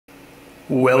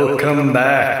Welcome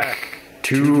back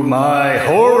to my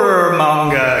horror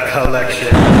manga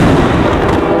collection.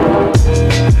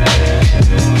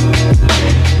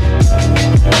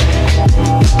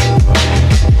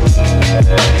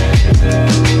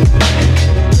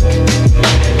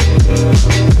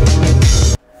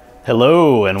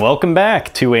 Hello and welcome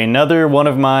back to another one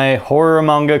of my horror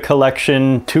manga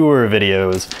collection tour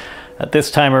videos.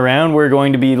 This time around, we're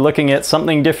going to be looking at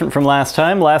something different from last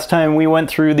time. Last time we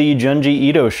went through the Junji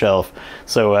Ito shelf.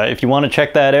 So if you want to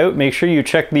check that out, make sure you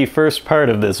check the first part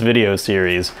of this video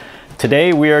series.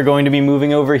 Today we are going to be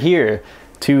moving over here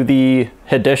to the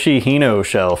Hideshi Hino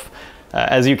shelf.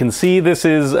 As you can see, this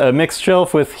is a mixed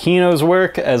shelf with Hino's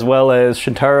work as well as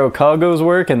Shintaro Kago's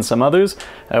work and some others.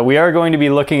 We are going to be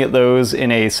looking at those in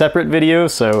a separate video,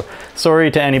 so sorry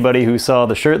to anybody who saw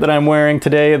the shirt that I'm wearing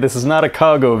today. This is not a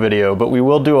Kago video, but we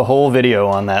will do a whole video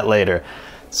on that later.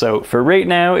 So for right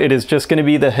now, it is just going to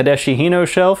be the Hideshi Hino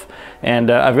shelf, and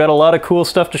I've got a lot of cool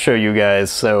stuff to show you guys,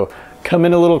 so come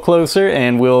in a little closer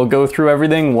and we'll go through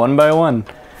everything one by one.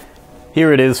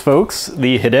 Here it is, folks,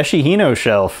 the Hideshi Hino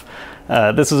shelf.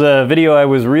 This is a video I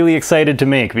was really excited to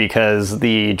make because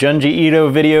the Junji Ito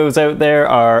videos out there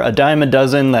are a dime a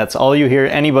dozen. That's all you hear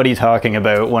anybody talking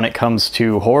about when it comes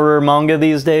to horror manga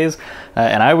these days.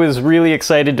 And I was really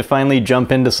excited to finally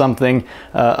jump into something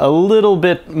a little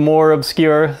bit more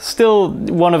obscure. Still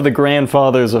one of the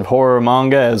grandfathers of horror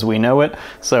manga as we know it.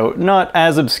 So not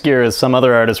as obscure as some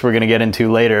other artists we're going to get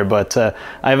into later, but I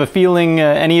have a feeling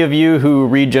any of you who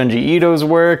read Junji Ito's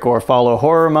work or follow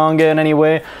horror manga in any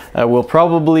way will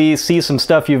probably see some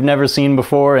stuff you've never seen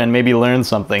before and maybe learn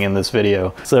something in this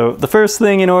video. So the first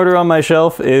thing in order on my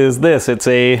shelf is this. It's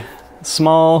a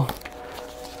small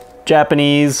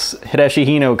Japanese Hideshi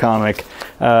Hino comic.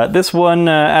 This one,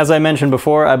 as I mentioned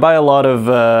before, I buy a lot of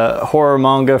horror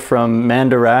manga from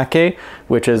Mandarake,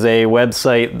 which is a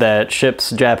website that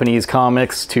ships Japanese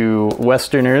comics to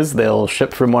Westerners. They'll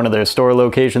ship from one of their store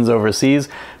locations overseas.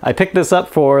 I picked this up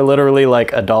for literally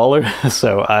like $1,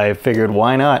 so I figured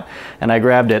why not, and I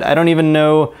grabbed it. I don't even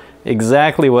know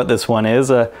exactly what this one is.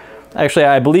 Actually,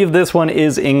 I believe this one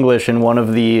is English in one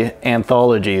of the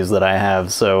anthologies that I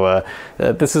have, so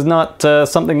this is not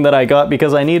something that I got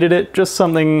because I needed it, just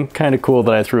something kind of cool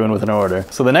that I threw in with an order.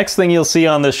 So the next thing you'll see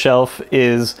on this shelf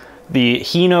is the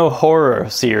Hino Horror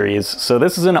series. So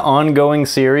this is an ongoing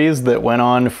series that went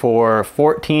on for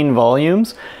 14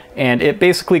 volumes, and it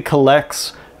basically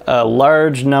collects a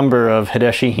large number of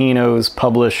Hideshi Hino's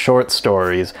published short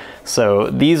stories.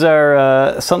 So these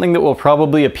are something that will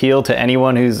probably appeal to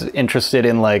anyone who's interested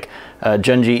in like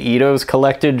Junji Ito's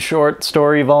collected short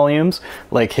story volumes,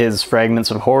 like his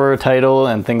Fragments of Horror title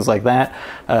and things like that.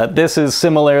 This is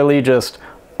similarly just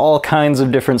all kinds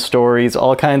of different stories,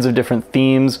 all kinds of different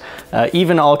themes,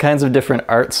 even all kinds of different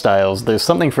art styles. There's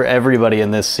something for everybody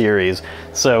in this series.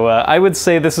 So I would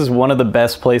say this is one of the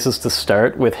best places to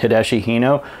start with Hideshi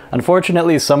Hino.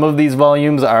 Unfortunately, some of these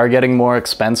volumes are getting more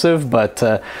expensive, but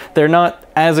they're not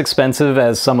as expensive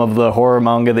as some of the horror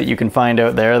manga that you can find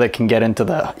out there that can get into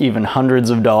the even hundreds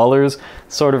of dollars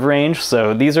sort of range.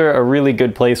 So these are a really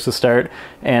good place to start.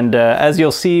 And as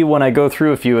you'll see when I go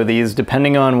through a few of these,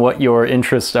 depending on what your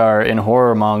interests are in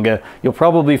horror manga, you'll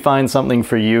probably find something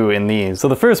for you in these. So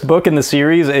the first book in the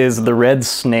series is The Red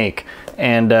Snake.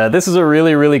 And this is a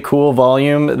really, really cool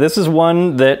volume. This is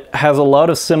one that has a lot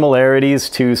of similarities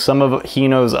to some of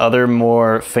Hino's other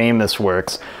more famous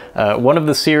works. One of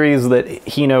the series that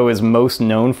Hino is most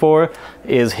known for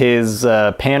is his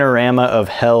Panorama of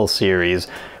Hell series,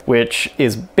 which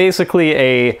is basically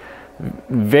a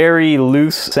very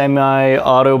loose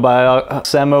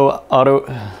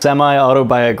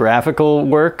semi-autobiographical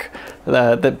work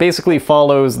that basically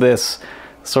follows this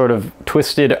sort of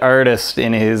twisted artist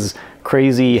in his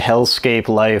crazy hellscape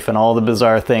life and all the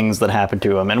bizarre things that happen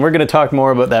to him. And we're going to talk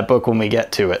more about that book when we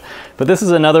get to it. But this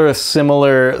is another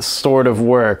similar sort of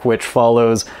work which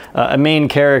follows a main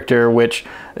character which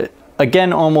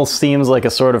again almost seems like a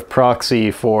sort of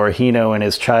proxy for Hino in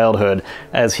his childhood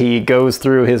as he goes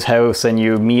through his house and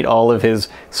you meet all of his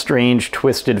strange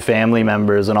twisted family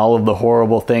members and all of the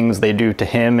horrible things they do to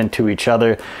him and to each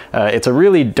other. It's a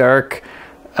really dark,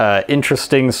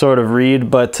 interesting sort of read,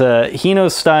 but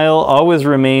Hino's style always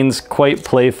remains quite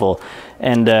playful,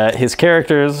 and his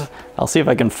characters, I'll see if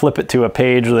I can flip it to a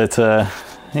page that,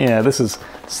 yeah, this is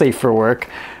safe for work.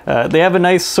 They have a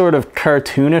nice sort of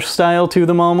cartoonish style to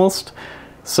them almost.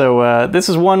 So this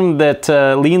is one that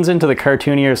leans into the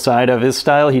cartoonier side of his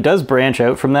style. He does branch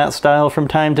out from that style from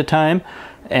time to time,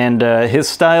 and his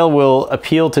style will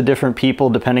appeal to different people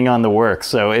depending on the work.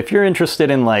 So if you're interested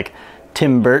in like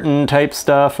Tim Burton type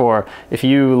stuff, or if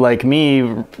you, like me,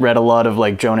 read a lot of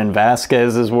like Jonan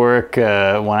Vasquez's work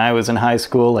when I was in high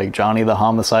school, like Johnny the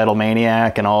Homicidal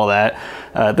Maniac and all that,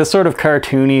 this sort of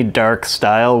cartoony, dark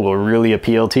style will really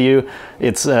appeal to you.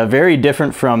 It's very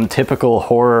different from typical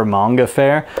horror manga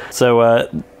fare. So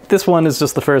this one is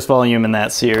just the first volume in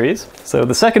that series. So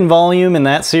the second volume in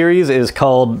that series is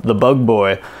called The Bug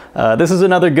Boy. This is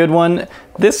another good one.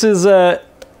 This is a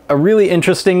really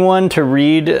interesting one to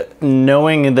read,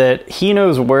 knowing that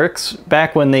Hino's works,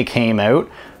 back when they came out,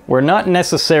 were not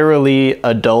necessarily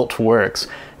adult works.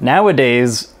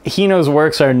 Nowadays, Hino's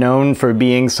works are known for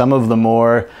being some of the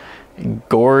more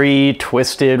gory,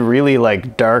 twisted, really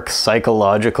like dark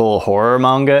psychological horror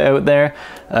manga out there.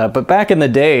 But back in the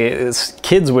day,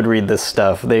 kids would read this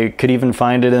stuff. They could even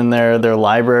find it in their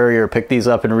library or pick these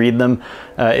up and read them.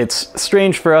 It's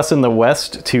strange for us in the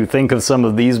West to think of some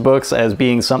of these books as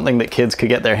being something that kids could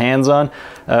get their hands on.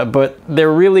 But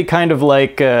they're really kind of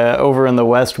like, over in the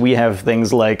West, we have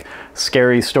things like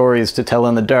scary stories to tell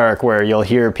in the dark, where you'll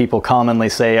hear people commonly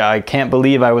say, I can't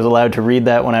believe I was allowed to read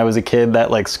that when I was a kid.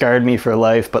 That like scarred me for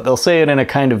life. But they'll say it in a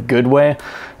kind of good way.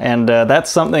 And that's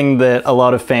something that a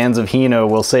lot of fans of Hino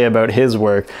will say about his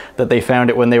work, that they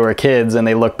found it when they were kids and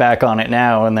they look back on it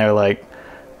now and they're like,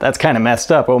 that's kind of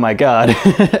messed up, oh my god.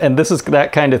 And this is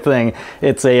that kind of thing.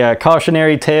 It's a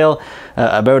cautionary tale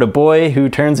about a boy who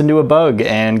turns into a bug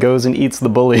and goes and eats the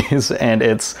bullies, and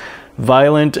it's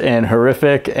violent and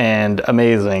horrific and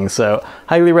amazing. So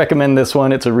highly recommend this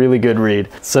one. It's a really good read.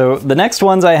 So the next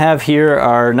ones I have here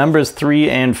are numbers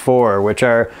 3 and 4, which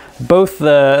are both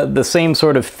the same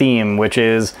sort of theme, which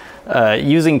is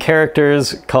using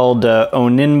characters called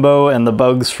Oninbo and the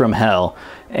Bugs from Hell.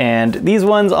 And these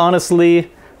ones,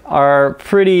 honestly, are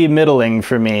pretty middling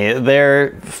for me.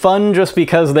 They're fun just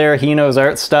because they're Hino's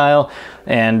art style,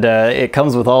 and it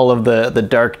comes with all of the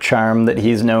dark charm that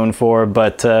he's known for,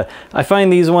 but I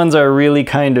find these ones are really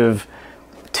kind of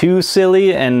too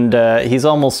silly, and he's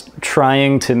almost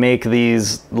trying to make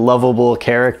these lovable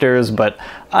characters, but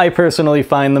I personally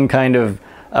find them kind of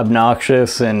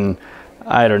obnoxious and,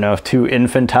 I don't know, too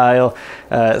infantile.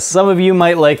 Some of you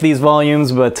might like these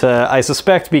volumes, but I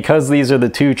suspect because these are the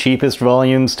two cheapest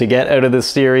volumes to get out of this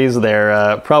series,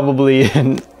 they're probably,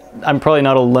 I'm probably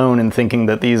not alone in thinking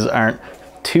that these aren't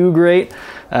too great,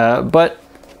 but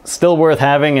still worth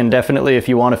having, and definitely if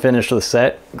you want to finish the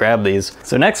set, grab these.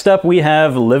 So next up we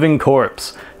have Living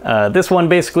Corpse. This one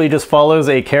basically just follows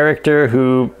a character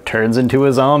who turns into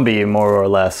a zombie, more or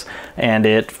less, and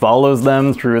it follows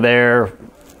them through their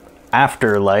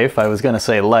afterlife, I was gonna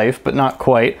say life, but not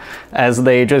quite, as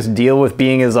they just deal with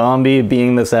being a zombie,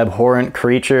 being this abhorrent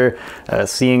creature,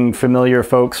 seeing familiar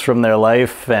folks from their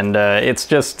life, and it's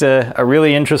just a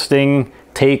really interesting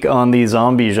take on the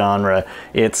zombie genre.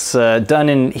 It's done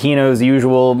in Hino's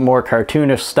usual, more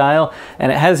cartoonish style,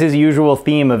 and it has his usual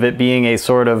theme of it being a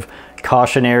sort of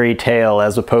cautionary tale,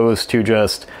 as opposed to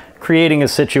just creating a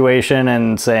situation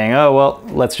and saying, oh, well,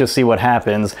 let's just see what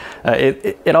happens.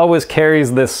 It always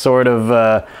carries this sort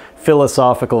of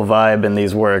philosophical vibe in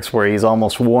these works, where he's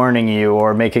almost warning you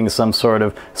or making some sort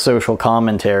of social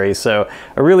commentary. So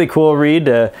a really cool read.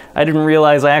 I didn't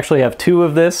realize I actually have 2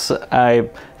 of this. I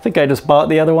think I just bought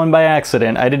the other one by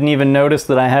accident. I didn't even notice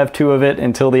that I have 2 of it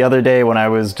until the other day when I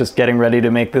was just getting ready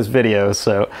to make this video.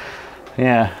 So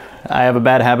yeah, I have a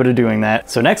bad habit of doing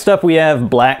that. So next up we have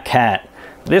Black Cat.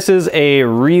 This is a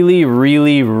really,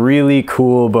 really, really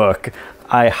cool book.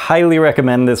 I highly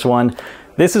recommend this one.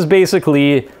 This is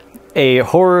basically a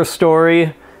horror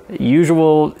story,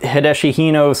 usual Hideshi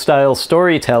Hino style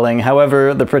storytelling.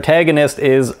 However, the protagonist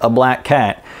is a black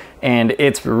cat. And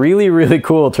it's really, really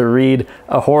cool to read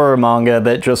a horror manga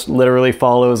that just literally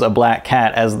follows a black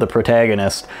cat as the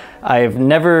protagonist. I've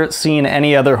never seen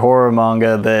any other horror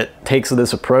manga that takes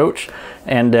this approach,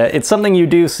 and it's something you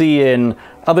do see in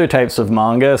other types of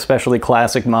manga, especially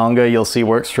classic manga. You'll see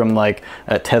works from like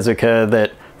Tezuka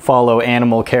that follow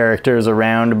animal characters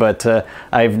around, but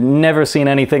I've never seen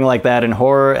anything like that in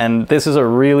horror, and this is a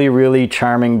really, really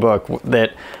charming book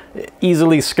that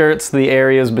easily skirts the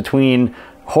areas between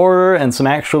horror and some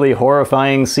actually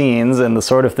horrifying scenes and the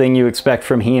sort of thing you expect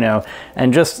from Hino,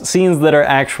 and just scenes that are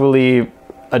actually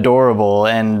adorable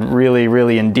and really,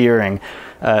 really endearing.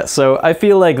 So I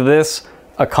feel like this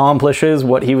accomplishes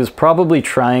what he was probably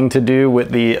trying to do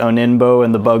with the Oninbo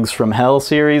and the Bugs from Hell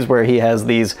series, where he has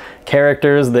these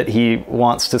characters that he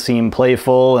wants to seem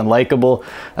playful and likable,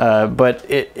 but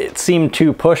it seemed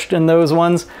too pushed in those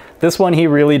ones. This one he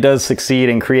really does succeed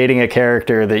in creating a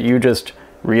character that you just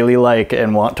really like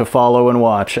and want to follow and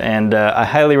watch, and I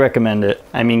highly recommend it.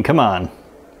 I mean, come on,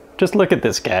 just look at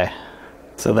this guy.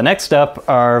 So the next up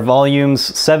are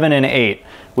volumes 7 and 8,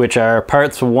 which are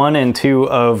parts 1 and 2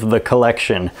 of the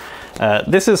collection.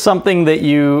 This is something that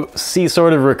you see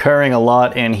sort of recurring a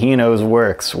lot in Hino's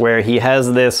works, where he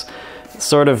has this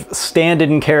sort of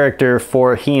stand-in character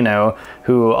for Hino,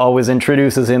 who always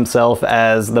introduces himself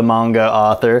as the manga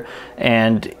author,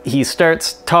 and he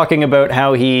starts talking about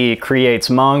how he creates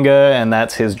manga and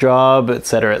that's his job,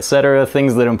 etc.,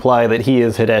 things that imply that he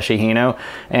is Hideshi Hino,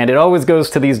 and it always goes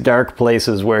to these dark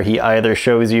places where he either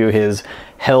shows you his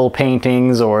hell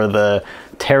paintings or the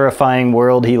terrifying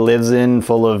world he lives in,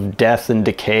 full of death and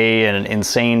decay and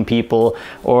insane people,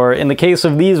 or in the case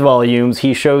of these volumes,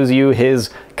 he shows you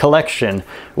his collection,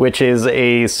 which is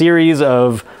a series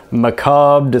of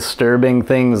macabre, disturbing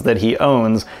things that he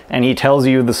owns, and he tells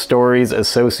you the stories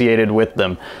associated with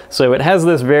them. So it has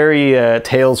this very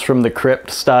Tales from the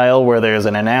Crypt style, where there's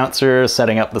an announcer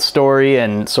setting up the story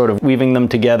and sort of weaving them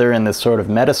together in this sort of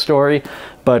meta story,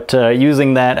 but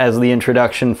using that as the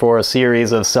introduction for a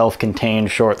series of self-contained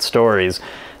short stories.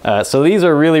 So these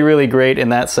are really, really great in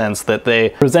that sense, that they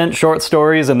present short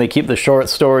stories and they keep the short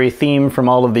story theme from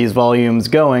all of these volumes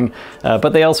going, but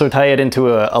they also tie it into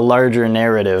a larger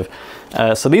narrative.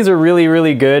 So these are really,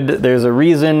 really good. There's a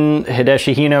reason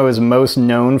Hideshi Hino is most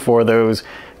known for those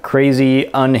crazy,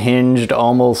 unhinged,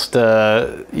 almost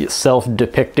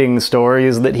self-depicting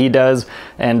stories that he does,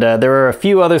 and there are a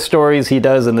few other stories he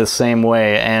does in this same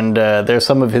way, and they're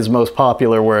some of his most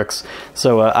popular works,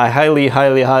 so I highly,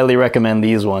 highly, highly recommend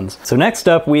these ones. So next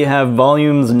up we have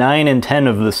volumes 9 and 10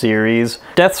 of the series,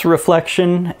 Death's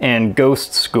Reflection and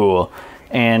Ghost School.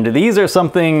 And these are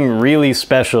something really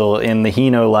special in the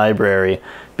Hino library,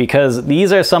 because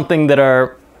these are something that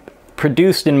are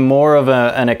produced in more of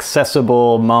an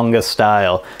accessible manga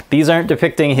style. These aren't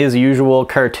depicting his usual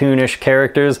cartoonish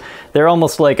characters. They're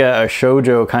almost like a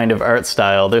shoujo kind of art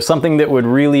style. They're something that would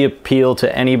really appeal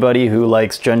to anybody who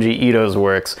likes Junji Ito's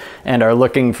works and are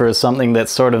looking for something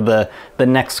that's sort of the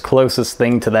next closest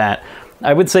thing to that.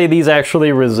 I would say these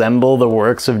actually resemble the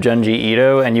works of Junji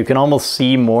Ito, and you can almost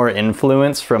see more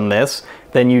influence from this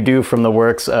than you do from the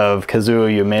works of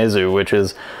Kazuo Umezu, which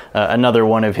is another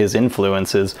one of his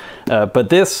influences. But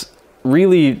this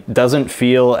really doesn't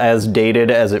feel as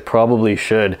dated as it probably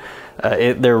should.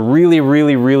 They're really,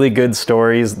 really, really good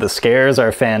stories. The scares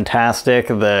are fantastic,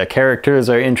 the characters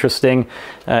are interesting,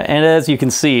 and as you can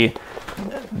see,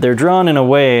 they're drawn in a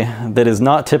way that is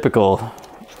not typical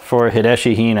for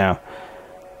Hideshi Hino.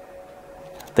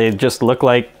 They just look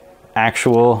like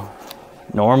actual,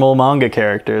 normal manga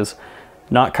characters.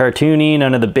 Not cartoony,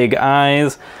 none of the big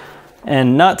eyes.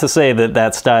 And not to say that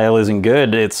that style isn't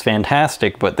good, it's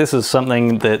fantastic, but this is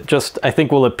something that just, I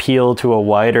think, will appeal to a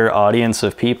wider audience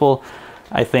of people.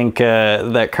 I think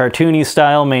that cartoony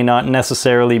style may not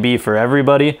necessarily be for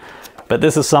everybody, but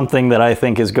this is something that I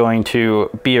think is going to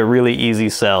be a really easy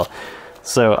sell.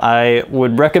 So I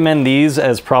would recommend these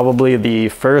as probably the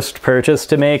first purchase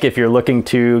to make if you're looking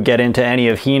to get into any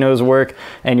of Hino's work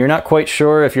and you're not quite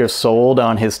sure if you're sold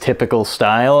on his typical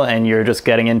style and you're just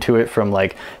getting into it from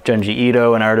like Junji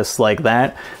Ito and artists like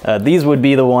that. These would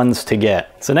be the ones to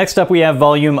get. So next up we have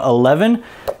volume 11.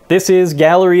 This is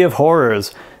Gallery of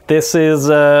Horrors. This is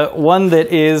one that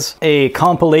is a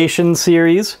compilation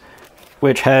series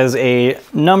which has a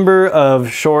number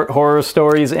of short horror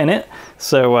stories in it.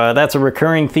 So that's a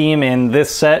recurring theme in this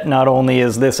set. Not only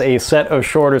is this a set of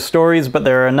shorter stories, but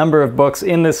there are a number of books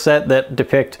in this set that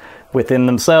depict within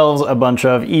themselves a bunch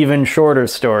of even shorter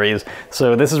stories.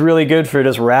 So this is really good for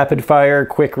just rapid fire,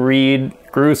 quick read,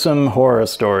 gruesome horror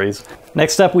stories.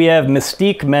 Next up we have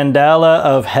Mystique Mandala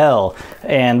of Hell,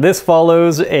 and this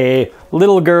follows a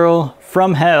little girl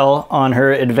from hell on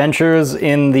her adventures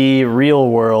in the real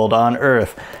world on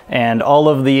Earth, and all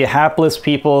of the hapless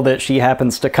people that she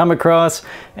happens to come across,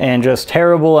 and just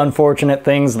terrible, unfortunate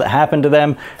things that happen to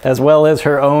them, as well as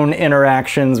her own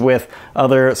interactions with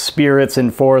other spirits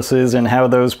and forces and how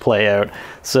those play out.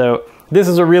 So this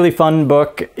is a really fun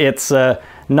book. It's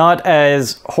not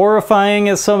as horrifying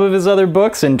as some of his other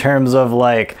books in terms of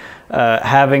like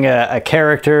having a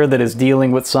character that is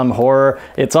dealing with some horror.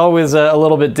 It's always a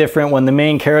little bit different when the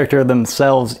main character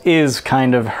themselves is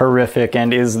kind of horrific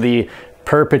and is the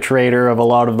perpetrator of a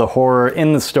lot of the horror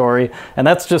in the story, and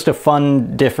that's just a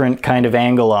fun, different kind of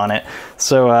angle on it.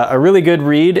 So a really good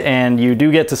read, and you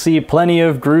do get to see plenty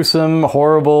of gruesome,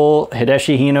 horrible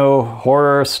Hideshi Hino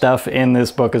horror stuff in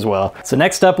this book as well. So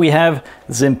next up we have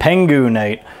Zenpengu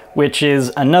Night, which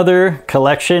is another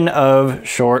collection of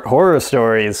short horror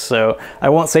stories. So I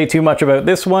won't say too much about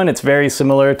this one. It's very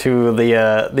similar to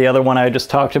the other one I just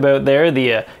talked about there,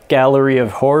 the Gallery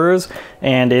of Horrors,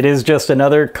 and it is just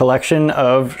another collection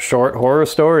of short horror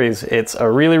stories. It's a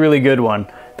really, really good one.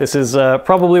 This is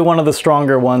probably one of the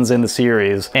stronger ones in the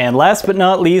series. And last but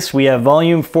not least, we have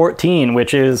volume 14,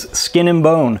 which is Skin and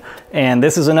Bone. And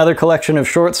this is another collection of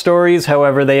short stories,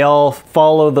 however, they all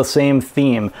follow the same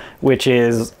theme, which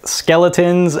is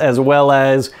skeletons as well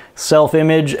as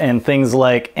self-image and things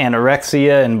like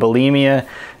anorexia and bulimia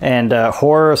and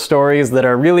horror stories that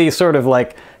are really sort of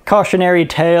like cautionary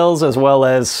tales as well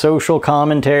as social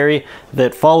commentary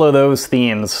that follow those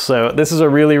themes. So this is a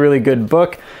really, really good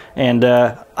book. And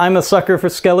I'm a sucker for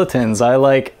skeletons. I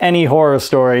like any horror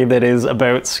story that is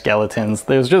about skeletons.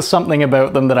 There's just something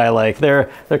about them that I like. They're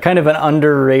kind of an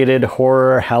underrated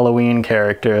horror Halloween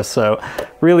character, so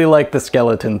really like the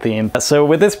skeleton theme. So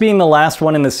with this being the last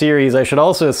one in the series, I should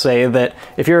also say that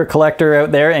if you're a collector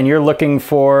out there and you're looking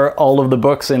for all of the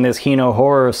books in this Hino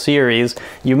horror series,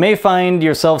 you may find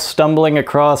yourself stumbling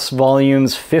across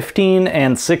volumes 15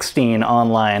 and 16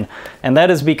 online. And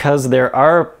that is because there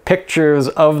are pictures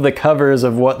of the covers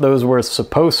of what those were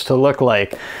supposed to look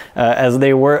like, as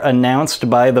they were announced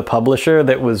by the publisher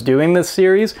that was doing this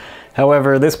series.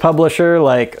 However, this publisher,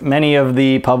 like many of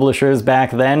the publishers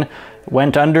back then,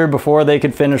 went under before they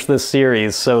could finish this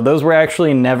series, so those were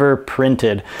actually never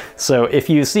printed. So if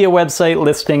you see a website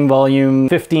listing volume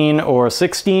 15 or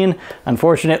 16,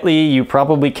 unfortunately you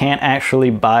probably can't actually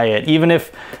buy it. Even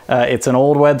if it's an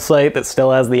old website that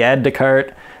still has the add to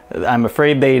cart, I'm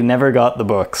afraid they never got the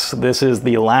books. This is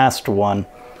the last one.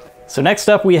 So next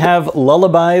up we have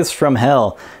Lullabies from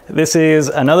Hell. This is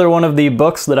another one of the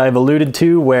books that I've alluded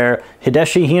to where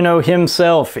Hideshi Hino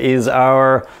himself is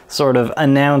our sort of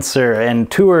announcer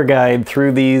and tour guide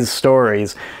through these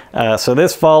stories. So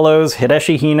this follows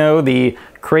Hideshi Hino, the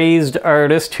crazed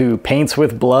artist who paints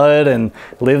with blood and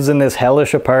lives in this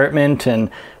hellish apartment and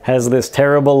has this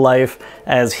terrible life,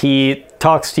 as he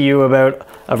talks to you about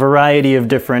a variety of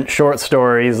different short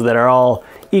stories that are all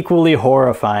equally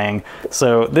horrifying.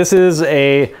 So this is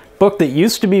a book that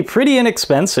used to be pretty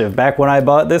inexpensive. Back when I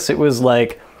bought this, it was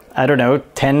like, I don't know,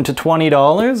 $10 to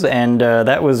 $20, and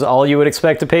that was all you would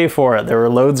expect to pay for it. There were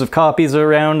loads of copies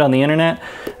around on the internet,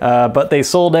 but they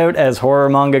sold out as horror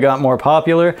manga got more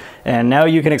popular, and now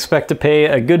you can expect to pay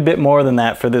a good bit more than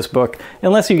that for this book,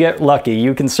 unless you get lucky.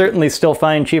 You can certainly still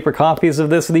find cheaper copies of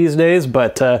this these days,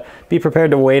 but be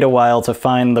prepared to wait a while to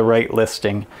find the right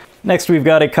listing. Next, we've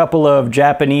got a couple of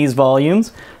Japanese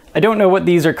volumes. I don't know what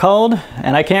these are called,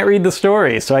 and I can't read the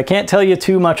story, so I can't tell you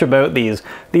too much about these.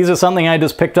 These are something I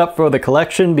just picked up for the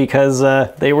collection because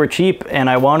they were cheap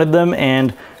and I wanted them,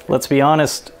 and let's be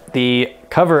honest, the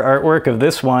cover artwork of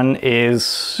this one is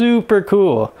super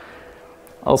cool.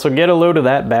 Also, get a load of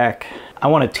that back. I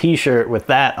want a t-shirt with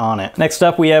that on it. Next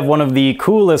up, we have one of the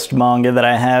coolest manga that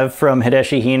I have from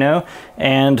Hideshi Hino,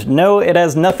 and no, it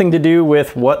has nothing to do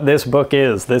with what this book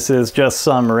is. This is just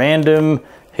some random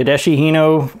Hideshi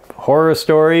Hino horror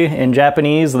story in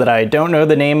Japanese that I don't know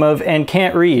the name of and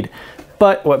can't read.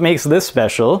 But what makes this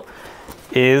special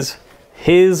is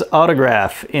his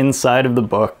autograph inside of the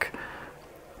book.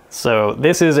 So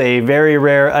this is a very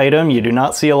rare item. You do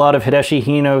not see a lot of Hideshi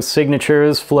Hino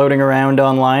signatures floating around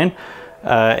online.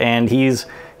 And he's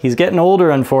getting older,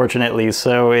 unfortunately,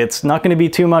 so it's not going to be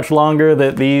too much longer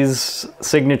that these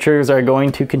signatures are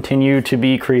going to continue to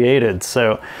be created.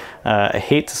 So I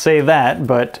hate to say that,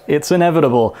 but it's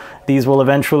inevitable. These will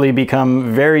eventually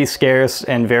become very scarce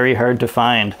and very hard to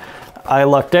find. I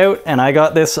lucked out and I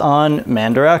got this on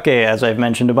Mandarake, as I've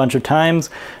mentioned a bunch of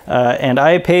times, and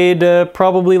I paid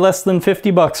probably less than 50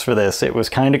 bucks for this. It was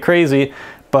kind of crazy,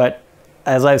 but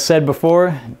as I've said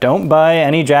before, don't buy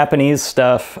any Japanese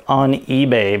stuff on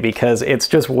eBay because it's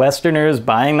just Westerners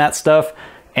buying that stuff,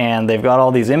 and they've got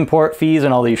all these import fees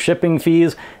and all these shipping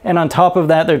fees, and on top of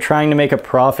that they're trying to make a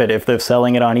profit if they're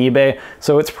selling it on eBay,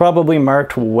 so it's probably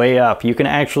marked way up. You can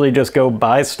actually just go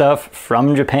buy stuff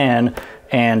from Japan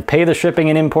and pay the shipping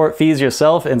and import fees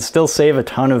yourself and still save a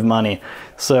ton of money.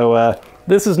 So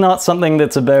this is not something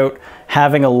that's about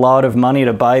having a lot of money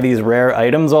to buy these rare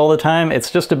items all the time.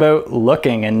 It's just about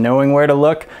looking and knowing where to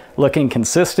look, looking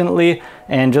consistently,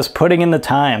 and just putting in the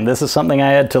time. This is something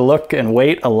I had to look and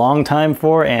wait a long time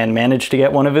for and managed to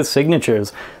get one of his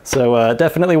signatures. So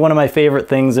definitely one of my favorite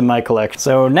things in my collection.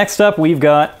 So next up we've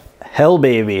got Hell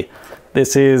Baby.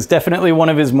 This is definitely one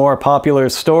of his more popular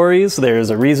stories. There's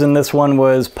a reason this one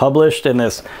was published in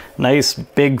this nice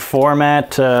big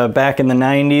format back in the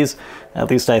 90s. At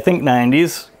least I think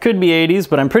 90s. Could be 80s,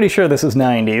 but I'm pretty sure this is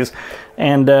 90s.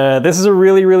 And this is a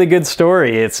really, really good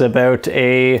story. It's about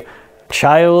a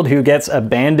child who gets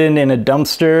abandoned in a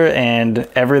dumpster and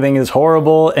everything is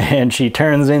horrible, and she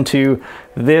turns into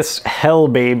this hell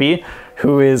baby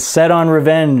who is set on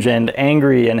revenge and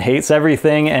angry and hates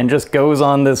everything and just goes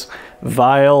on this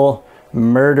vile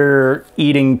murder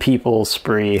eating people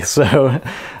spree. So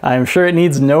I'm sure it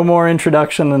needs no more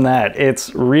introduction than that.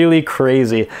 It's really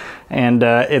crazy, and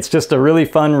it's just a really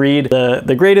fun read.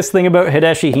 The greatest thing about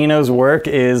Hideshi Hino's work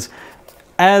is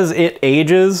as it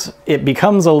ages, it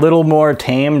becomes a little more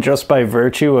tame just by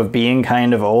virtue of being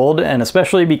kind of old, and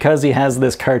especially because he has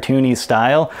this cartoony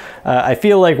style. I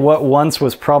feel like what once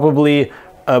was probably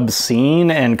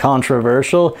obscene and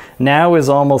controversial now is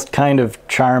almost kind of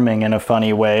charming in a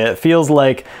funny way. It feels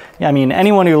like, I mean,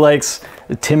 anyone who likes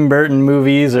Tim Burton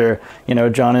movies or, you know,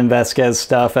 John and Vasquez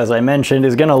stuff, as I mentioned,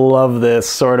 is gonna love this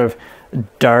sort of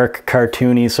dark,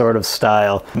 cartoony sort of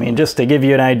style. I mean, just to give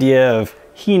you an idea of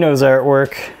Hino's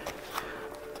artwork,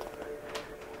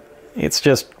 it's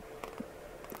just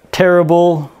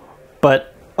terrible,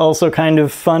 but also kind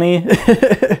of funny.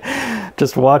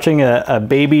 Just watching a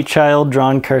baby child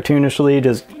drawn cartoonishly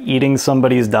just eating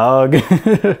somebody's dog.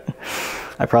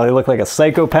 I probably look like a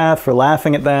psychopath for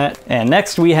laughing at that. And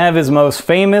next we have his most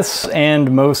famous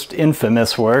and most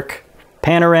infamous work,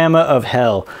 Panorama of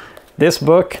Hell. This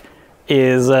book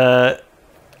is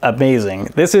amazing.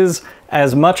 This is,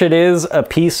 as much it is a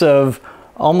piece of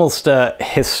almost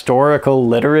historical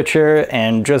literature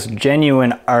and just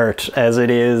genuine art as it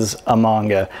is a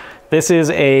manga. This is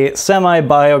a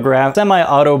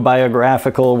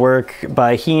semi-autobiographical work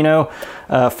by Hino,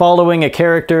 following a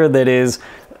character that is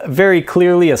very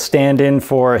clearly a stand-in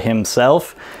for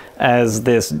himself as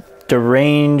this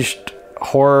deranged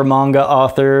horror manga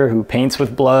author who paints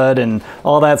with blood and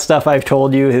all that stuff I've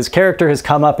told you. His character has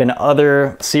come up in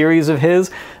other series of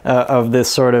his, of this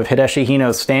sort of Hideshi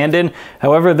Hino stand-in.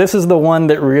 However, this is the one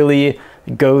that really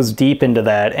goes deep into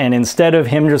that, and instead of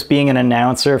him just being an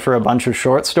announcer for a bunch of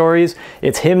short stories,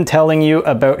 it's him telling you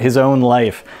about his own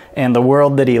life and the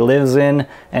world that he lives in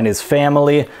and his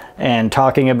family, and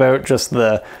talking about just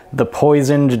the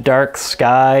poisoned dark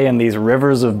sky and these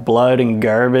rivers of blood and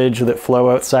garbage that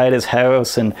flow outside his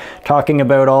house, and talking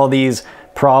about all these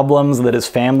problems that his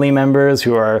family members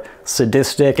who are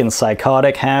sadistic and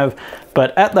psychotic have.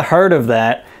 But at the heart of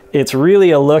that, it's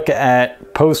really a look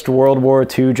at post-World War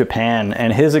II Japan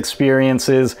and his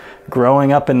experiences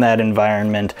growing up in that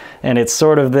environment. And it's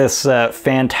sort of this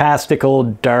fantastical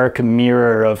dark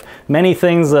mirror of many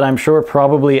things that I'm sure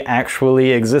probably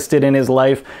actually existed in his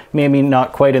life. Maybe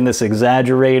not quite in this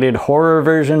exaggerated horror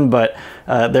version, but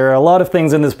there are a lot of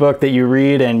things in this book that you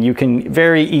read and you can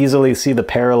very easily see the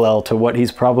parallel to what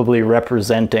he's probably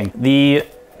representing. The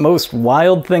most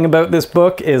wild thing about this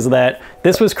book is that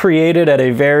this was created at a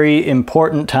very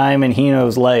important time in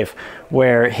Hino's life,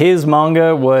 where his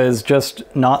manga was just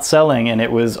not selling and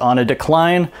it was on a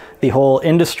decline. The whole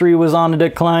industry was on a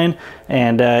decline,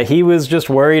 and he was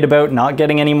just worried about not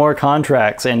getting any more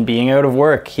contracts and being out of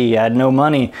work. He had no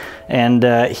money, and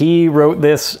he wrote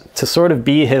this to sort of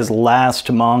be his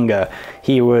last manga.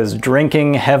 He was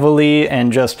drinking heavily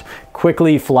and just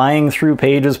quickly flying through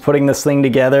pages, putting this thing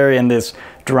together in this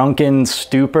drunken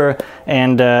stupor,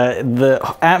 and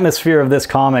the atmosphere of this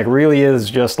comic really is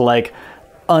just like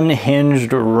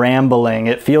unhinged rambling.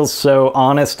 It feels so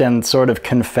honest and sort of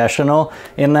confessional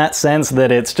in that sense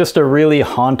that it's just a really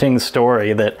haunting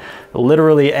story that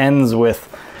literally ends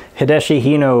with Hideshi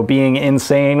Hino being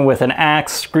insane with an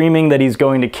axe, screaming that he's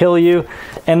going to kill you,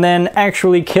 and then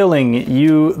actually killing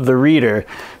you, the reader.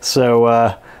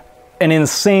 So an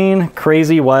insane,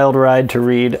 crazy, wild ride to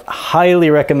read. Highly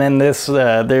recommend this.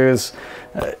 There's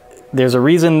a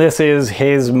reason this is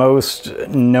his most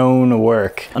known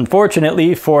work.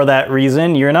 Unfortunately, for that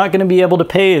reason, you're not going to be able to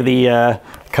pay the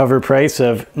cover price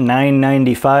of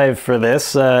 $9.95 for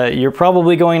this. You're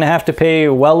probably going to have to pay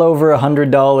well over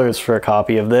 $100 for a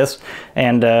copy of this.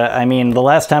 And I mean, the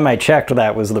last time I checked,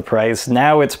 that was the price.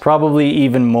 Now it's probably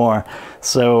even more.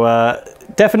 So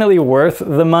definitely worth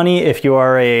the money if you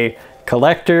are a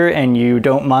collector and you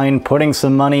don't mind putting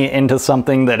some money into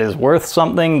something that is worth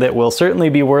something, that will certainly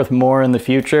be worth more in the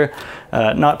future.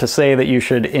 Not to say that you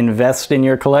should invest in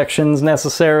your collections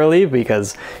necessarily,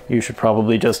 because you should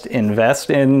probably just invest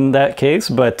in that case,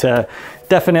 but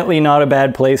definitely not a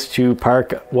bad place to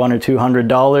park $100 or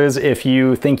 $200 if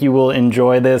you think you will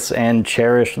enjoy this and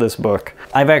cherish this book.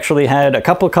 I've actually had a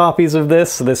couple copies of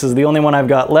this. This is the only one I've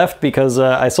got left because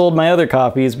I sold my other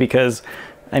copies because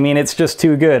I mean, it's just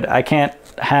too good. I can't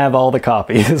have all the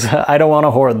copies. I don't want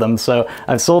to hoard them, so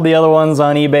I've sold the other ones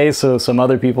on eBay so some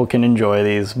other people can enjoy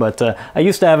these. But I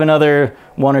used to have another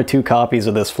 1 or 2 copies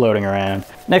of this floating around.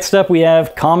 Next up we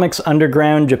have Comics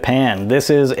Underground Japan. This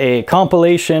is a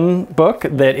compilation book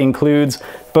that includes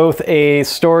both a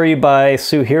story by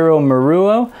Suehiro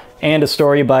Maruo and a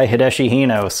story by Hideshi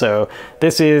Hino. So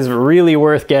this is really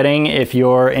worth getting if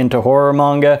you're into horror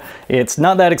manga. It's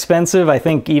not that expensive. I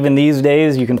think even these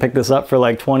days you can pick this up for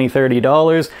like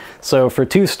 $20–30. So for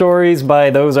 2 stories by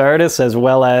those artists, as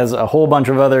well as a whole bunch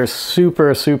of other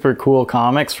super cool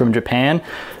comics from Japan,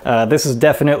 this is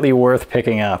definitely worth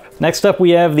picking up. Next up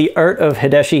we have The Art of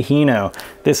Hideshi Hino.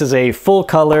 This is a full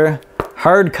color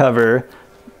hardcover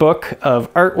book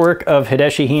of artwork of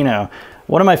Hideshi Hino.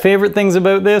 One of my favorite things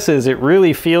about this is it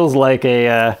really feels like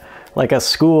a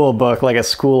school book, like a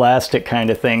scholastic kind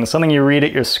of thing, something you read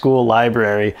at your school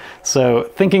library. So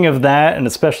thinking of that, and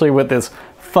especially with this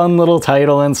fun little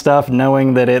title and stuff,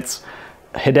 knowing that it's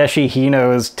Hideshi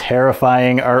Hino's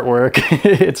terrifying artwork,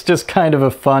 it's just kind of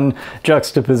a fun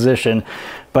juxtaposition.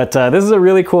 But this is a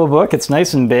really cool book. It's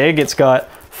nice and big. It's got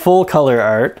full color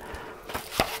art,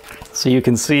 so you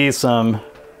can see some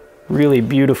really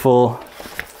beautiful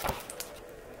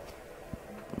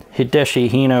Hideshi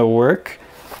Hino work.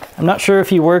 I'm not sure if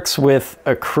he works with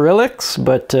acrylics,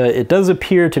 but it does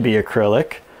appear to be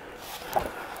acrylic.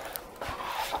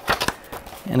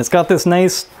 And it's got this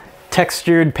nice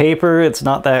textured paper. It's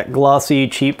not that glossy,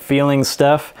 cheap feeling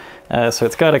stuff. So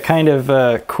it's got a kind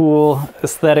of cool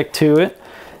aesthetic to it.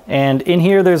 And in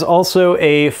here there's also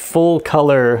a full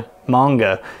color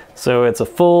manga. So it's a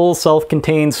full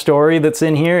self-contained story that's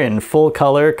in here in full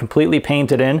color, completely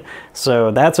painted in.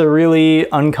 So that's a really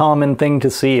uncommon thing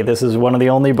to see. This is one of the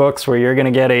only books where you're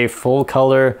gonna get a full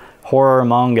color horror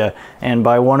manga, and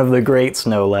by one of the greats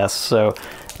no less. So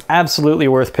absolutely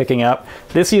worth picking up.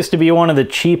 This used to be one of the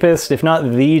cheapest, if not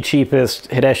the cheapest,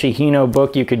 Hideshi Hino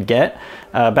book you could get.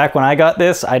 Back when I got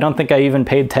this, I don't think I even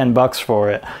paid 10 bucks for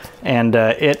it. And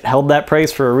it held that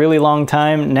price for a really long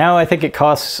time. Now I think it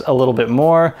costs a little bit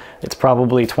more. It's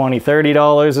probably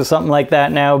 $20–30 or something like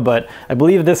that now, but I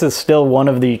believe this is still one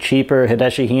of the cheaper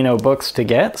Hideshi Hino books to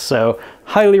get, so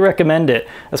highly recommend it,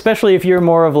 especially if you're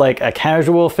more of like a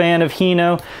casual fan of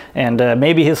Hino, and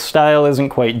maybe his style isn't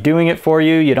quite doing it for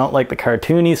you. You don't like the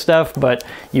cartoony stuff, but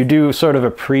you do sort of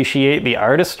appreciate the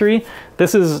artistry.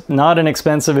 This is not an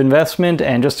expensive investment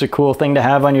and just a cool thing to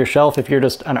have on your shelf if you're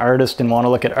just an artist and want to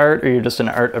look at art, or you're just an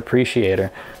art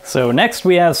appreciator. So next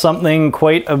we have something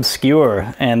quite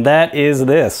obscure, and that is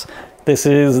this. This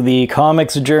is the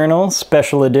Comics Journal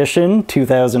Special Edition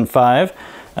 2005.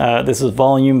 This is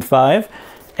volume 5.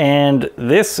 And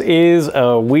this is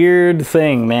a weird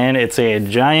thing, man. It's a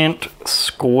giant,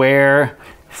 square,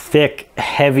 thick,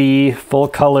 heavy, full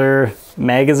color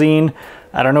magazine.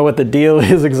 I don't know what the deal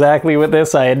is exactly with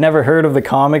this. I had never heard of the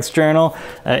Comics Journal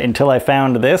until I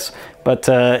found this, but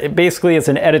basically it's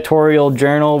an editorial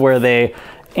journal where they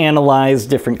analyze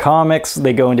different comics.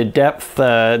 They go into depth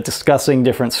discussing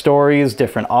different stories,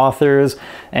 different authors,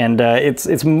 and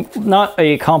it's not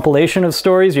a compilation of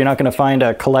stories. You're not going to find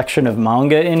a collection of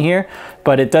manga in here,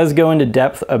 but it does go into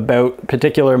depth about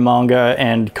particular manga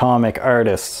and comic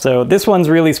artists. So this one's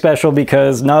really special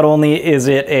because not only is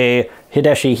it a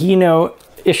Hideshi Hino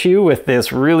issue with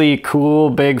this really cool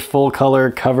big full color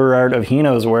cover art of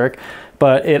Hino's work,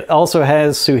 but it also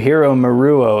has Suehiro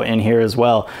Maruo in here as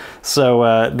well.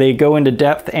 So they go into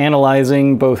depth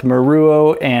analyzing both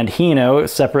Maruo and Hino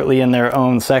separately in their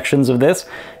own sections of this,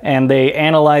 and they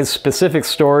analyze specific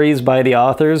stories by the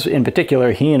authors, in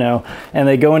particular Hino, and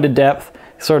they go into depth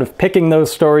sort of picking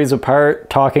those stories apart,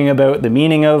 talking about the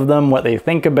meaning of them, what they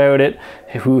think about it,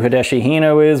 who Hideshi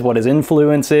Hino is, what his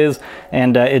influence is,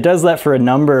 and it does that for a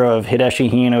number of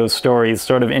Hideshi Hino's stories,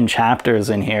 sort of in chapters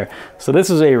in here. So this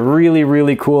is a really,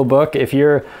 really cool book. If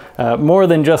you're more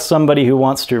than just somebody who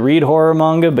wants to read horror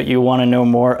manga, but you want to know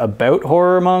more about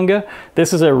horror manga,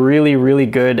 this is a really, really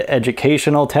good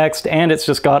educational text, and it's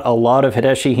just got a lot of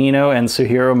Hideshi Hino and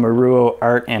Suehiro Maruo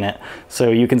art in it.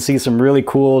 So you can see some really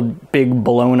cool, big,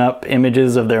 blown up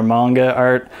images of their manga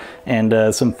art,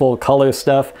 and some full color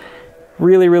stuff.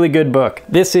 Really, really good book.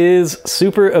 This is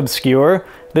super obscure.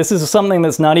 This is something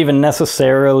that's not even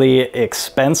necessarily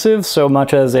expensive so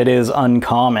much as it is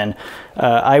uncommon.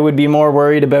 I would be more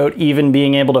worried about even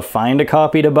being able to find a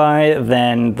copy to buy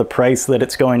than the price that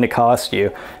it's going to cost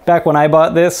you. Back when I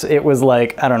bought this, it was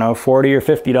like, I don't know, $40 or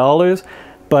 $50,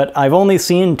 but I've only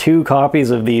seen 2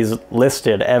 copies of these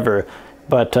listed ever.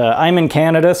 But I'm in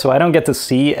Canada, so I don't get to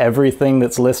see everything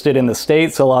that's listed in the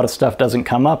States. A lot of stuff doesn't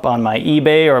come up on my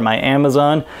eBay or my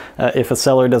Amazon if a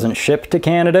seller doesn't ship to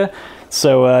Canada.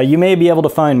 So you may be able to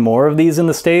find more of these in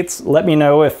the States. Let me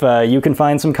know if you can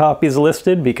find some copies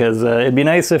listed, because it'd be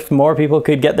nice if more people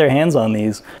could get their hands on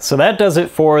these. So that does it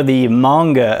for the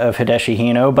manga of Hideshi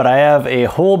Hino, but I have a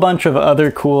whole bunch of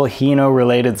other cool Hino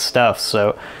related stuff.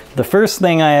 So the first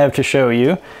thing I have to show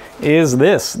you is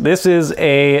this. This is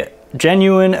a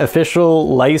genuine,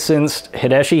 official, licensed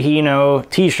Hideshi Hino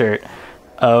t-shirt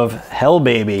of Hell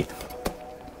Baby.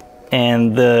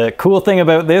 And the cool thing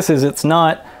about this is it's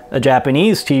not a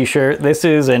Japanese t-shirt. This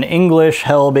is an English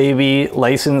Hell Baby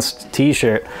licensed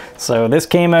t-shirt. So this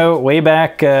came out way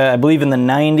back, I believe in the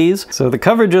 90s. So the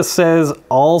cover just says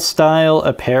All Style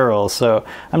Apparel. So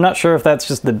I'm not sure if that's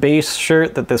just the base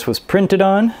shirt that this was printed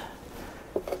on,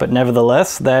 but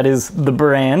nevertheless, that is the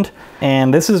brand.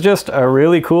 And this is just a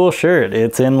really cool shirt.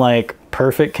 It's in like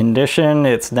perfect condition.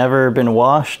 It's never been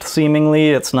washed,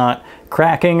 seemingly. It's not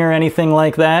cracking or anything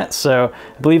like that. So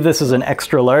I believe this is an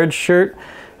extra large shirt.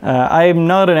 I'm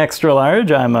not an extra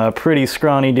large, I'm a pretty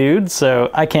scrawny dude, so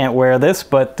I can't wear this,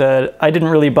 but I didn't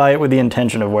really buy it with the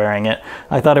intention of wearing it.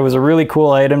 I thought it was a really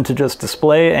cool item to just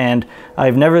display, and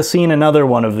I've never seen another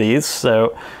one of these,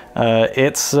 so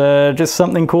it's just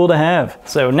something cool to have.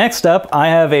 So next up, I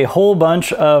have a whole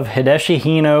bunch of Hideshi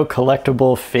Hino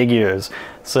collectible figures.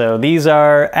 So these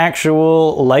are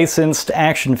actual licensed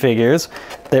action figures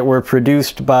that were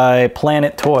produced by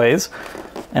Planet Toys.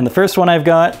 And the first one I've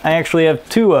got, I actually have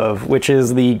two of, which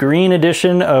is the green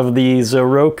edition of the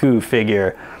Zoroku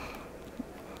figure.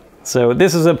 So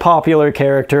this is a popular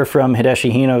character from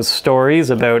Hideshi Hino's stories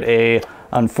about a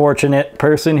unfortunate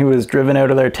person who is driven out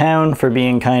of their town for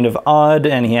being kind of odd,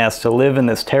 and he has to live in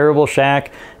this terrible shack,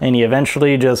 and he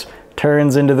eventually just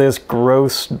turns into this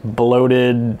gross,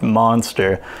 bloated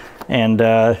monster. And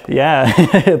yeah,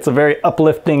 it's a very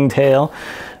uplifting tale,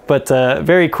 but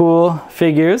very cool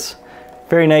figures.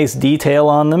 Very nice detail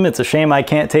on them. It's a shame I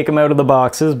can't take them out of the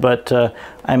boxes, but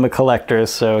I'm a collector,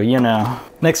 so you know.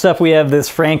 Next up we have this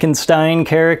Frankenstein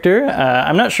character.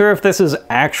 I'm not sure if this is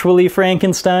actually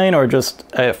Frankenstein or just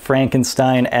a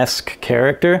Frankenstein-esque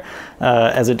character,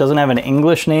 as it doesn't have an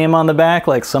English name on the back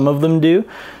like some of them do.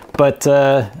 But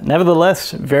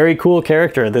nevertheless, very cool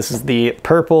character. This is the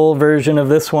purple version of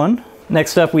this one.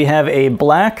 Next up we have a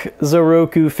black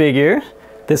Zoroku figure.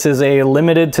 This is a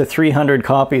limited to 300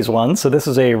 copies one, so this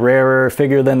is a rarer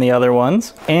figure than the other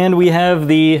ones. And we have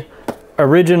the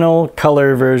original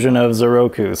color version of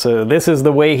Zoroku. So this is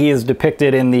the way he is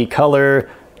depicted in the color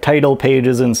title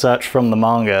pages and such from the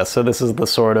manga. So this is the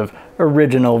sort of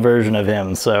original version of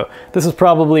him. So this is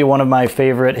probably one of my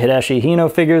favorite Hideshi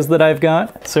Hino figures that I've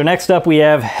got. So next up we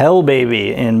have Hell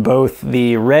Baby in both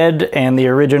the red and the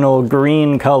original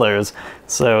green colors.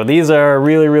 So these are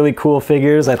really, really cool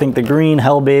figures. I think the green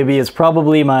Hell Baby is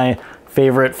probably my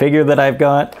favorite figure that I've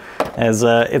got, as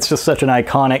it's just such an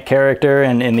iconic character,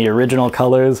 and in the original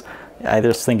colors, I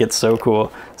just think it's so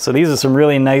cool. So these are some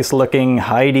really nice looking,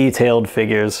 high detailed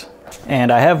figures.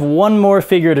 And I have one more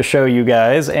figure to show you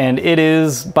guys, and it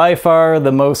is by far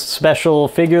the most special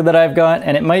figure that I've got,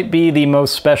 and it might be the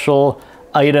most special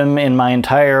item in my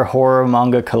entire horror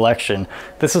manga collection.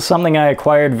 This is something I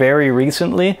acquired very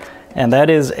recently, and that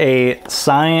is a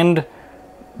signed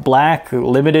black,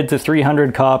 limited to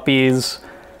 300 copies,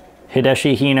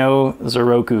 Hideshi Hino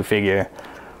Zoroku figure.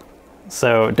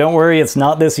 So don't worry, it's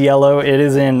not this yellow. It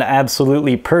is in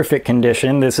absolutely perfect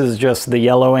condition. This is just the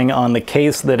yellowing on the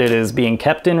case that it is being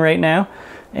kept in right now.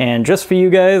 And just for you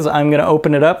guys, I'm gonna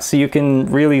open it up so you can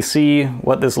really see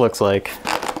what this looks like.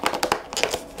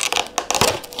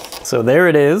 So there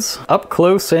it is, up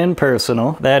close and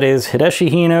personal. That is Hideshi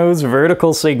Hino's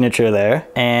vertical signature there.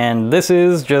 And this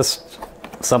is just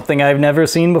something I've never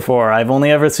seen before. I've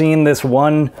only ever seen this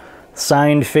one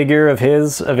signed figure of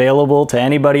his available to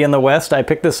anybody in the West. I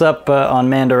picked this up on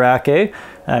Manga.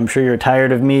 I'm sure you're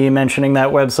tired of me mentioning that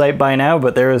website by now,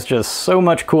 but there is just so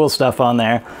much cool stuff on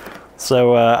there.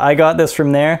 So I got this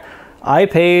from there. I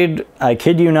paid, I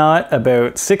kid you not,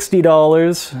 about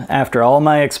 $60 after all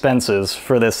my expenses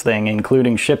for this thing,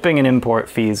 including shipping and import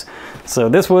fees. So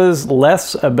this was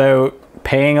less about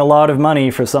paying a lot of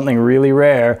money for something really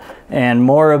rare and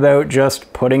more about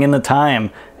just putting in the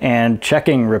time and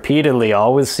checking repeatedly,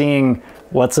 always seeing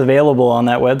what's available on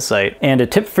that website. And a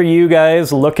tip for you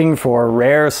guys looking for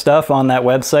rare stuff on that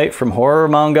website from horror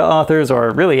manga authors,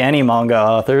 or really any manga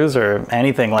authors or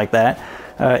anything like that,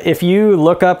 if you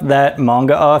look up that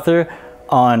manga author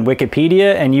on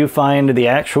Wikipedia and you find the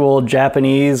actual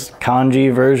Japanese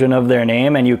kanji version of their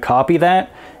name and you copy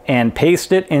that and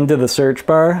paste it into the search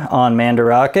bar on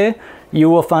Mandarake, you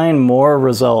will find more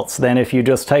results than if you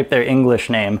just type their English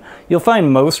name. You'll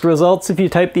find most results if you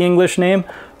type the English name,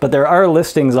 but there are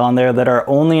listings on there that are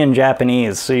only in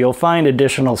Japanese, so you'll find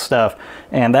additional stuff,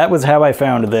 and that was how I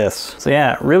found this. So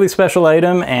yeah, really special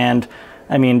item, and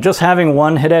I mean, just having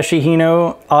one Hideshi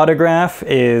Hino autograph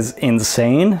is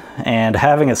insane, and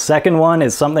having a second one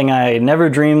is something I never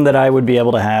dreamed that I would be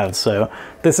able to have, so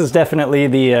this is definitely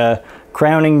the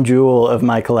crowning jewel of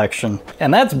my collection.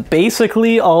 And that's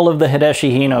basically all of the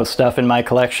Hideshi Hino stuff in my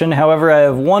collection. However, I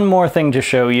have one more thing to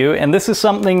show you, and this is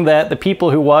something that the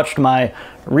people who watched my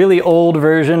really old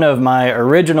version of my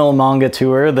original manga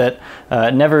tour that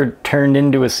never turned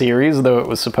into a series, though it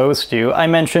was supposed to, I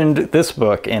mentioned this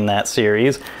book in that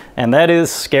series, and that is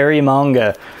Scary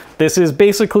Manga. This is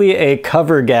basically a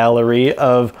cover gallery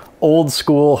of old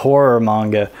school horror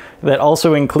manga that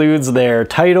also includes their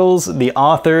titles, the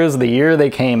authors, the year they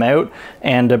came out,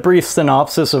 and a brief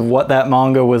synopsis of what that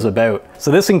manga was about.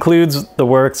 So this includes the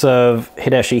works of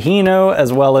Hideshi Hino,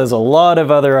 as well as a lot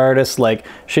of other artists like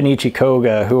Shinichi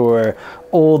Koga, who were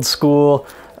old school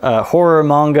horror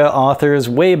manga authors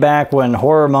way back when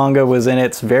horror manga was in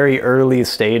its very early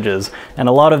stages. And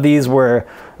a lot of these were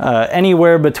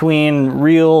anywhere between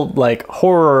real like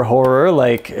horror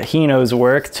like Hino's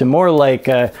work to more like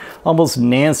almost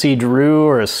Nancy Drew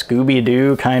or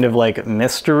Scooby-Doo kind of like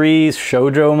mystery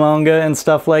shoujo manga and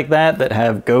stuff like that that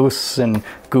have ghosts and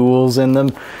ghouls in them.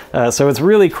 So it's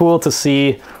really cool to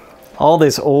see all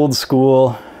this old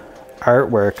school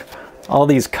artwork, all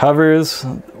these covers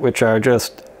which are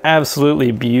just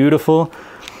absolutely beautiful.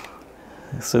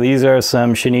 So these are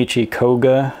some Shinichi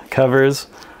Koga covers.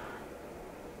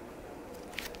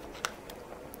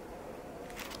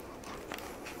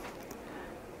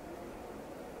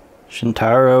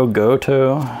 Shintaro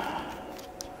Goto.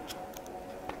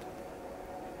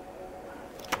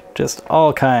 Just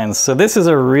all kinds. So this is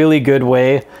a really good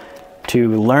way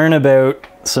to learn about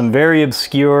some very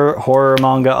obscure horror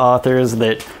manga authors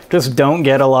that just don't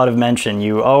get a lot of mention.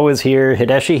 You always hear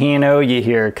Hideshi Hino, you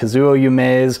hear Kazuo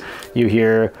Yume's, you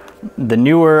hear the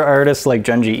newer artists like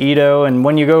Junji Ito, and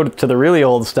when you go to the really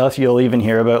old stuff, you'll even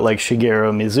hear about like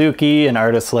Shigeru Mizuki and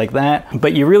artists like that.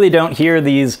 But you really don't hear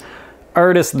these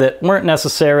artists that weren't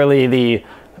necessarily the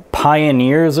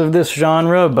pioneers of this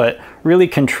genre, but really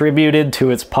contributed to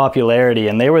its popularity,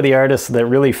 and they were the artists that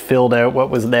really filled out what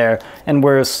was there and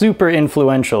were super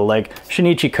influential. Like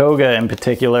Shinichi Koga in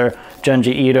particular,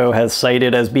 Junji Ito has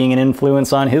cited as being an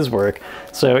influence on his work.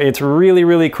 So it's really,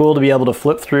 really cool to be able to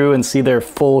flip through and see their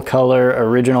full color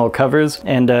original covers.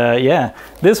 And yeah,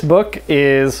 this book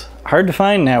is hard to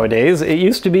find nowadays. It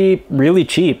used to be really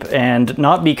cheap, and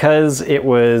not because it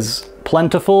was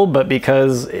plentiful, but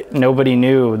because nobody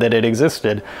knew that it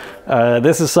existed.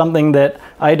 This is something that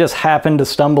I just happened to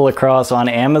stumble across on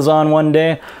Amazon one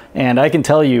day, and I can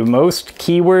tell you, most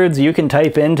keywords you can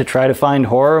type in to try to find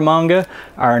horror manga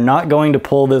are not going to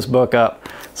pull this book up.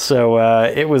 So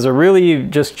it was a really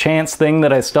just chance thing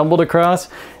that I stumbled across,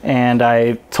 and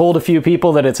I told a few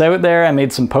people that it's out there. I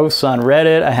made some posts on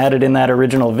Reddit. I had it in that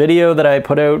original video that I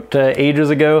put out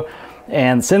ages ago,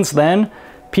 and since then,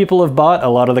 people have bought a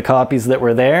lot of the copies that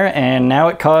were there, and now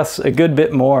it costs a good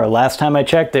bit more. Last time I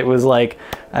checked, it was like,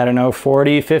 I don't know,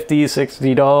 $40, $50,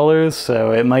 $60,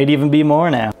 so it might even be more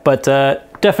now. But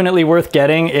definitely worth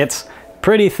getting. It's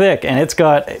pretty thick, and it's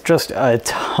got just a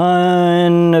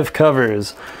ton of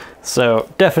covers. So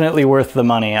definitely worth the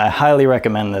money. I highly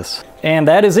recommend this. And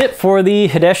that is it for the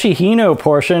Hideshi Hino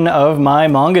portion of my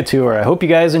manga tour. I hope you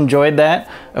guys enjoyed that.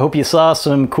 I hope you saw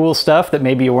some cool stuff that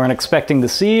maybe you weren't expecting to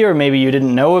see or maybe you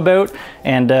didn't know about.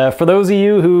 And for those of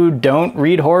you who don't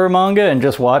read horror manga and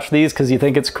just watch these because you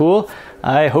think it's cool,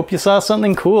 I hope you saw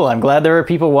something cool. I'm glad there are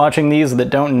people watching these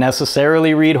that don't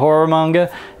necessarily read horror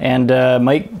manga and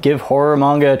might give horror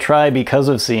manga a try because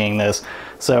of seeing this.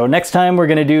 So next time we're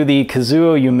going to do the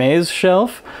Kazuo Yume's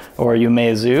shelf, or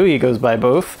Yumezu, he goes by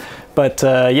both. But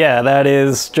yeah, that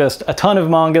is just a ton of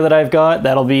manga that I've got.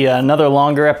 That'll be another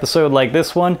longer episode like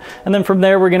this one. And then from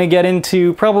there, we're going to get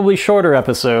into probably shorter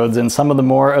episodes and some of the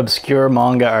more obscure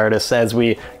manga artists as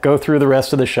we go through the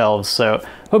rest of the shelves. So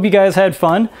hope you guys had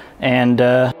fun, and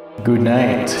good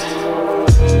night.